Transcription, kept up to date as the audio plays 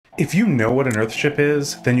If you know what an Earthship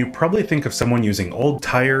is, then you probably think of someone using old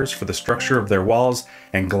tires for the structure of their walls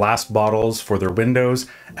and glass bottles for their windows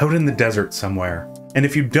out in the desert somewhere. And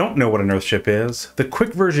if you don't know what an Earthship is, the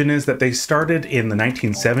quick version is that they started in the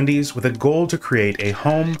 1970s with a goal to create a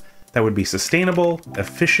home that would be sustainable,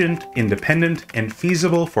 efficient, independent, and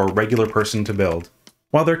feasible for a regular person to build.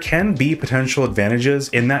 While there can be potential advantages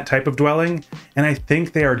in that type of dwelling, and I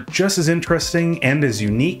think they are just as interesting and as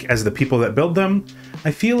unique as the people that build them,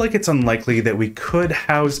 I feel like it's unlikely that we could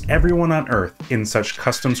house everyone on Earth in such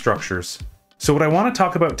custom structures. So what I want to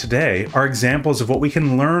talk about today are examples of what we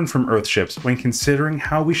can learn from Earthships when considering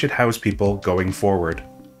how we should house people going forward.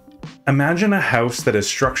 Imagine a house that is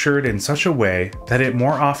structured in such a way that it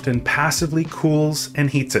more often passively cools and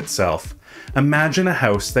heats itself. Imagine a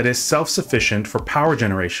house that is self-sufficient for power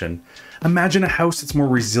generation. Imagine a house that's more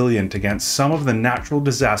resilient against some of the natural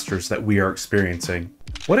disasters that we are experiencing.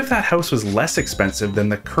 What if that house was less expensive than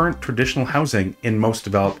the current traditional housing in most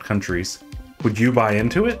developed countries? Would you buy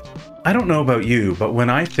into it? I don't know about you, but when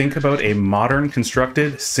I think about a modern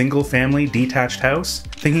constructed single-family detached house,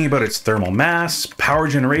 thinking about its thermal mass, power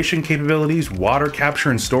generation capabilities, water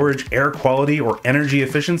capture and storage, air quality, or energy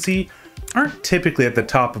efficiency aren't typically at the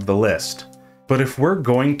top of the list. But if we're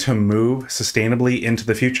going to move sustainably into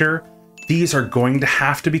the future, these are going to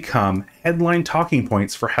have to become headline talking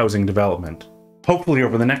points for housing development. Hopefully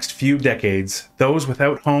over the next few decades, those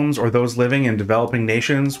without homes or those living in developing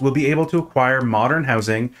nations will be able to acquire modern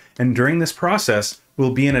housing, and during this process,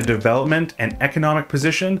 will be in a development and economic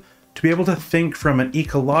position to be able to think from an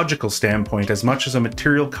ecological standpoint as much as a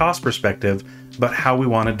material cost perspective about how we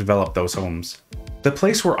want to develop those homes. The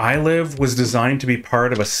place where I live was designed to be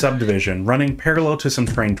part of a subdivision running parallel to some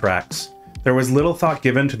train tracks. There was little thought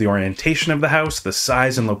given to the orientation of the house, the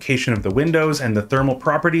size and location of the windows, and the thermal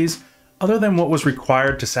properties, other than what was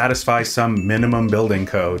required to satisfy some minimum building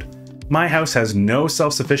code. My house has no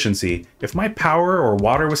self-sufficiency. If my power or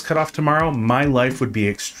water was cut off tomorrow, my life would be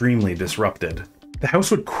extremely disrupted. The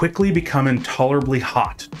house would quickly become intolerably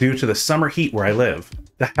hot due to the summer heat where I live.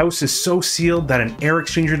 The house is so sealed that an air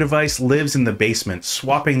exchanger device lives in the basement,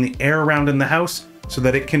 swapping the air around in the house so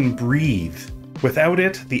that it can breathe. Without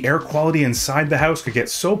it, the air quality inside the house could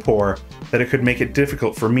get so poor that it could make it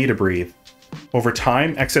difficult for me to breathe. Over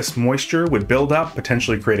time, excess moisture would build up,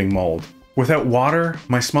 potentially creating mold. Without water,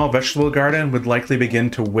 my small vegetable garden would likely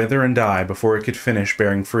begin to wither and die before it could finish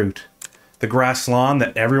bearing fruit. The grass lawn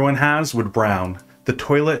that everyone has would brown. The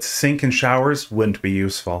toilets, sink, and showers wouldn't be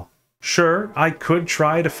useful. Sure, I could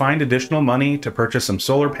try to find additional money to purchase some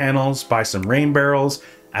solar panels, buy some rain barrels,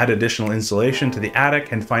 add additional insulation to the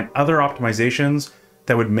attic, and find other optimizations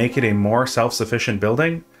that would make it a more self-sufficient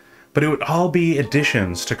building, but it would all be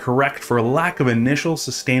additions to correct for a lack of initial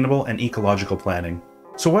sustainable and ecological planning.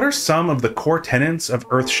 So what are some of the core tenets of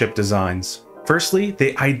Earthship designs? Firstly,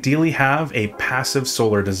 they ideally have a passive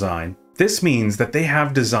solar design. This means that they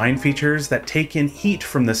have design features that take in heat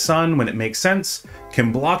from the sun when it makes sense,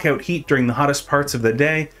 can block out heat during the hottest parts of the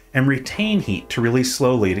day, and retain heat to release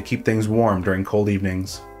slowly to keep things warm during cold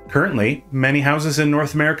evenings. Currently, many houses in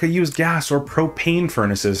North America use gas or propane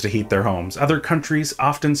furnaces to heat their homes. Other countries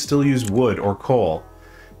often still use wood or coal,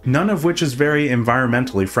 none of which is very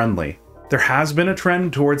environmentally friendly. There has been a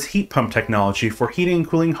trend towards heat pump technology for heating and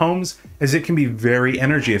cooling homes, as it can be very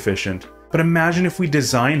energy efficient. But imagine if we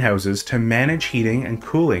design houses to manage heating and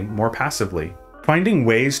cooling more passively. Finding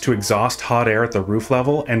ways to exhaust hot air at the roof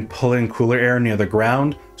level and pull in cooler air near the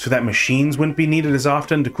ground so that machines wouldn't be needed as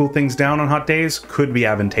often to cool things down on hot days could be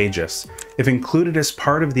advantageous, if included as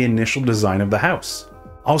part of the initial design of the house.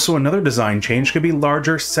 Also, another design change could be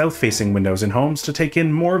larger south-facing windows in homes to take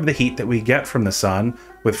in more of the heat that we get from the sun,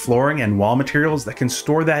 with flooring and wall materials that can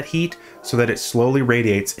store that heat so that it slowly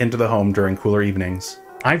radiates into the home during cooler evenings.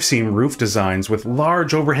 I've seen roof designs with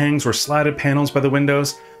large overhangs or slatted panels by the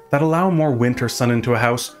windows that allow more winter sun into a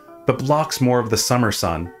house, but blocks more of the summer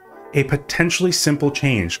sun. A potentially simple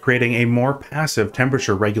change, creating a more passive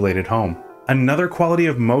temperature-regulated home. Another quality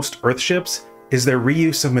of most Earthships is their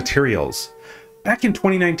reuse of materials. Back in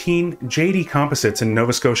 2019, JD Composites in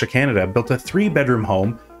Nova Scotia, Canada built a 3-bedroom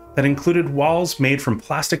home that included walls made from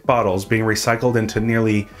plastic bottles being recycled into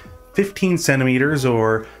nearly 15 centimeters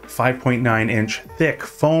or 5.9 inch thick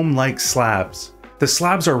foam-like slabs. The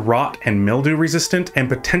slabs are rot and mildew resistant and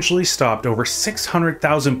potentially stopped over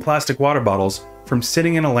 600,000 plastic water bottles from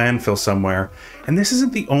sitting in a landfill somewhere. And this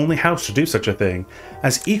isn't the only house to do such a thing,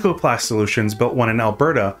 as Ecoplast Solutions built one in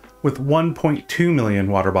Alberta with 1.2 million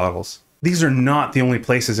water bottles. These are not the only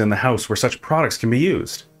places in the house where such products can be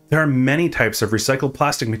used. There are many types of recycled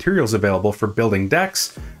plastic materials available for building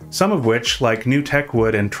decks, some of which, like New Tech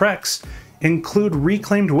Wood and Trex, include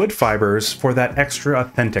reclaimed wood fibers for that extra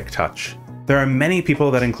authentic touch. There are many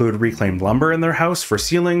people that include reclaimed lumber in their house for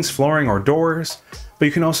ceilings, flooring, or doors, but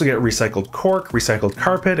you can also get recycled cork, recycled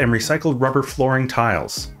carpet, and recycled rubber flooring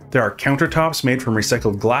tiles. There are countertops made from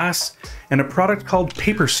recycled glass, and a product called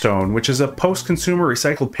Paper Stone, which is a post-consumer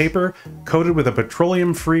recycled paper coated with a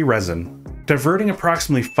petroleum-free resin. Diverting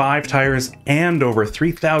approximately 5 tires and over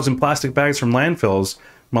 3,000 plastic bags from landfills,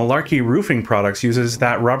 Malarkey Roofing Products uses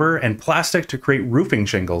that rubber and plastic to create roofing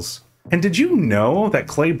shingles. And did you know that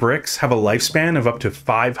clay bricks have a lifespan of up to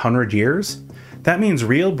 500 years? That means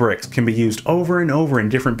real bricks can be used over and over in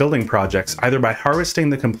different building projects, either by harvesting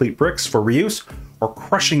the complete bricks for reuse or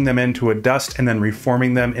crushing them into a dust and then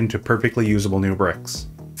reforming them into perfectly usable new bricks.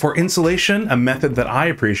 For insulation, a method that I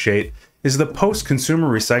appreciate is the post-consumer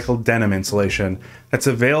recycled denim insulation that's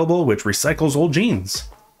available, which recycles old jeans.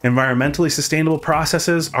 Environmentally sustainable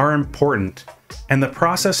processes are important, and the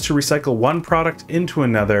process to recycle one product into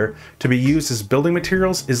another to be used as building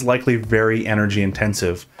materials is likely very energy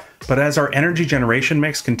intensive. But as our energy generation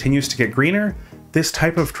mix continues to get greener, this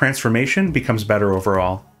type of transformation becomes better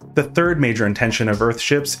overall. The third major intention of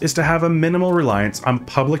Earthships is to have a minimal reliance on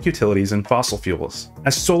public utilities and fossil fuels.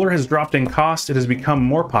 As solar has dropped in cost, it has become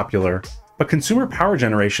more popular, but consumer power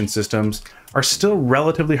generation systems are still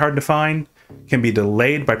relatively hard to find, can be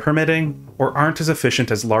delayed by permitting, or aren't as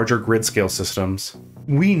efficient as larger grid-scale systems.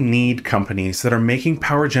 We need companies that are making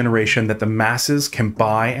power generation that the masses can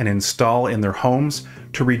buy and install in their homes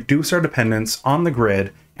to reduce our dependence on the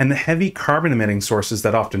grid and the heavy carbon-emitting sources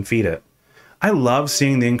that often feed it. I love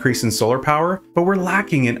seeing the increase in solar power, but we're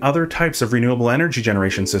lacking in other types of renewable energy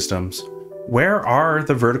generation systems. Where are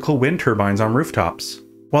the vertical wind turbines on rooftops?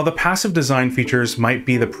 While the passive design features might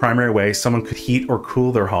be the primary way someone could heat or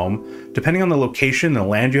cool their home, depending on the location and the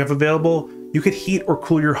land you have available, you could heat or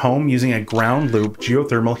cool your home using a ground loop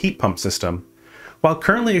geothermal heat pump system. While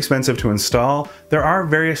currently expensive to install, there are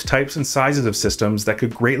various types and sizes of systems that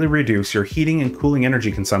could greatly reduce your heating and cooling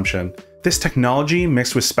energy consumption. This technology,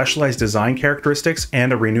 mixed with specialized design characteristics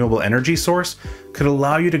and a renewable energy source, could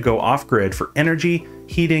allow you to go off-grid for energy,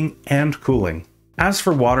 heating, and cooling. As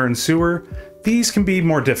for water and sewer, these can be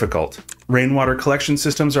more difficult. Rainwater collection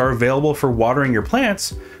systems are available for watering your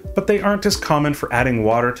plants, but they aren't as common for adding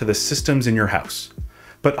water to the systems in your house.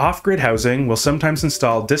 But off-grid housing will sometimes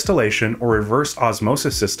install distillation or reverse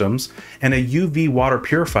osmosis systems and a UV water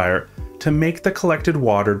purifier to make the collected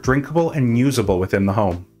water drinkable and usable within the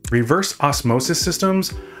home. Reverse osmosis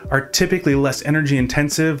systems are typically less energy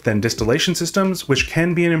intensive than distillation systems, which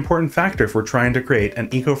can be an important factor if we're trying to create an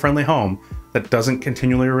eco-friendly home that doesn't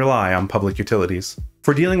continually rely on public utilities.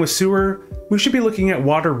 For dealing with sewer, we should be looking at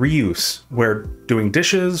water reuse, where doing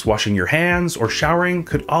dishes, washing your hands, or showering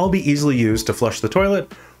could all be easily used to flush the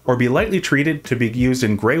toilet, or be lightly treated to be used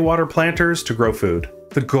in gray water planters to grow food.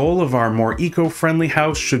 The goal of our more eco-friendly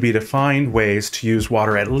house should be to find ways to use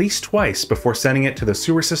water at least twice before sending it to the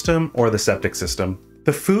sewer system or the septic system.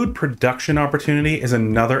 The food production opportunity is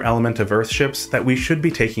another element of Earthships that we should be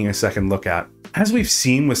taking a second look at. As we've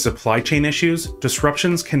seen with supply chain issues,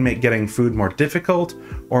 disruptions can make getting food more difficult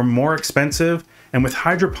or more expensive, and with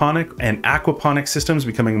hydroponic and aquaponic systems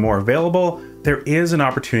becoming more available, there is an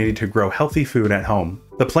opportunity to grow healthy food at home.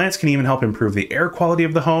 The plants can even help improve the air quality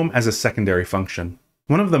of the home as a secondary function.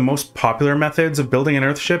 One of the most popular methods of building an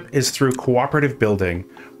Earthship is through cooperative building,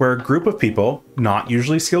 where a group of people, not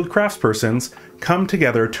usually skilled craftspersons, come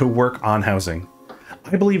together to work on housing.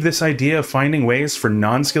 I believe this idea of finding ways for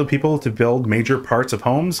non-skilled people to build major parts of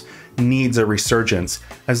homes needs a resurgence,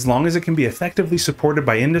 as long as it can be effectively supported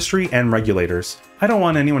by industry and regulators. I don't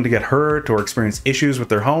want anyone to get hurt or experience issues with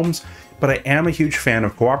their homes, but I am a huge fan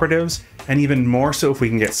of cooperatives, and even more so if we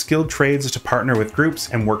can get skilled trades to partner with groups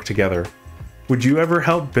and work together. Would you ever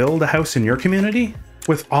help build a house in your community?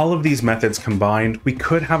 With all of these methods combined, we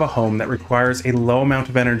could have a home that requires a low amount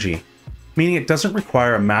of energy, meaning it doesn't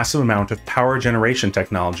require a massive amount of power generation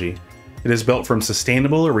technology. It is built from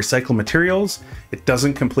sustainable or recycled materials, it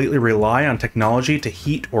doesn't completely rely on technology to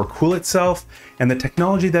heat or cool itself, and the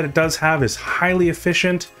technology that it does have is highly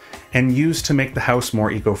efficient and used to make the house more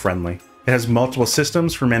eco-friendly. It has multiple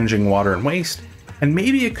systems for managing water and waste, and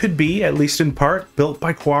maybe it could be, at least in part, built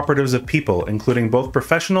by cooperatives of people, including both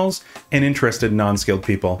professionals and interested non-skilled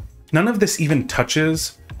people. None of this even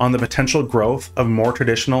touches on the potential growth of more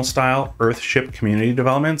traditional style Earthship community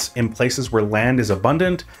developments in places where land is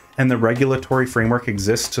abundant and the regulatory framework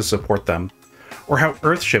exists to support them, or how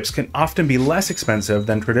Earthships can often be less expensive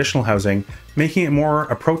than traditional housing, making it more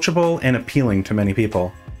approachable and appealing to many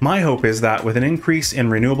people. My hope is that with an increase in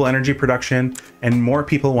renewable energy production and more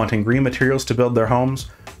people wanting green materials to build their homes,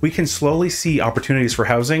 we can slowly see opportunities for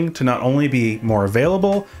housing to not only be more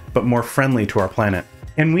available, but more friendly to our planet.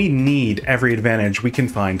 And we need every advantage we can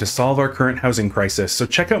find to solve our current housing crisis, so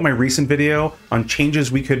check out my recent video on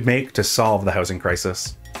changes we could make to solve the housing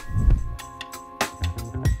crisis.